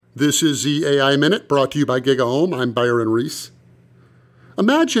This is the AI Minute, brought to you by GigaOM. I'm Byron Reese.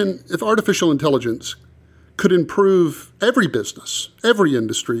 Imagine if artificial intelligence could improve every business, every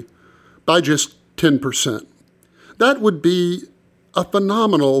industry, by just 10%. That would be a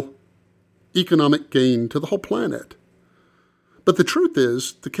phenomenal economic gain to the whole planet. But the truth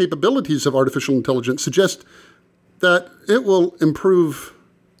is, the capabilities of artificial intelligence suggest that it will improve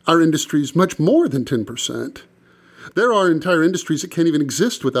our industries much more than 10%. There are entire industries that can't even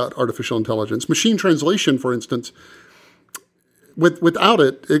exist without artificial intelligence. Machine translation, for instance, without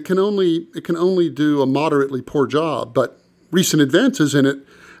it, it can only do a moderately poor job. But recent advances in it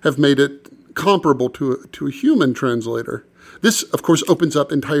have made it comparable to a human translator. This, of course, opens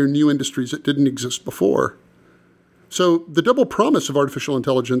up entire new industries that didn't exist before. So the double promise of artificial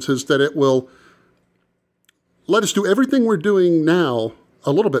intelligence is that it will let us do everything we're doing now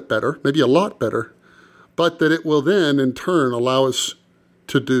a little bit better, maybe a lot better, but that it will then, in turn, allow us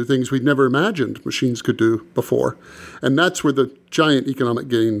to do things we'd never imagined machines could do before. And that's where the giant economic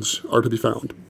gains are to be found.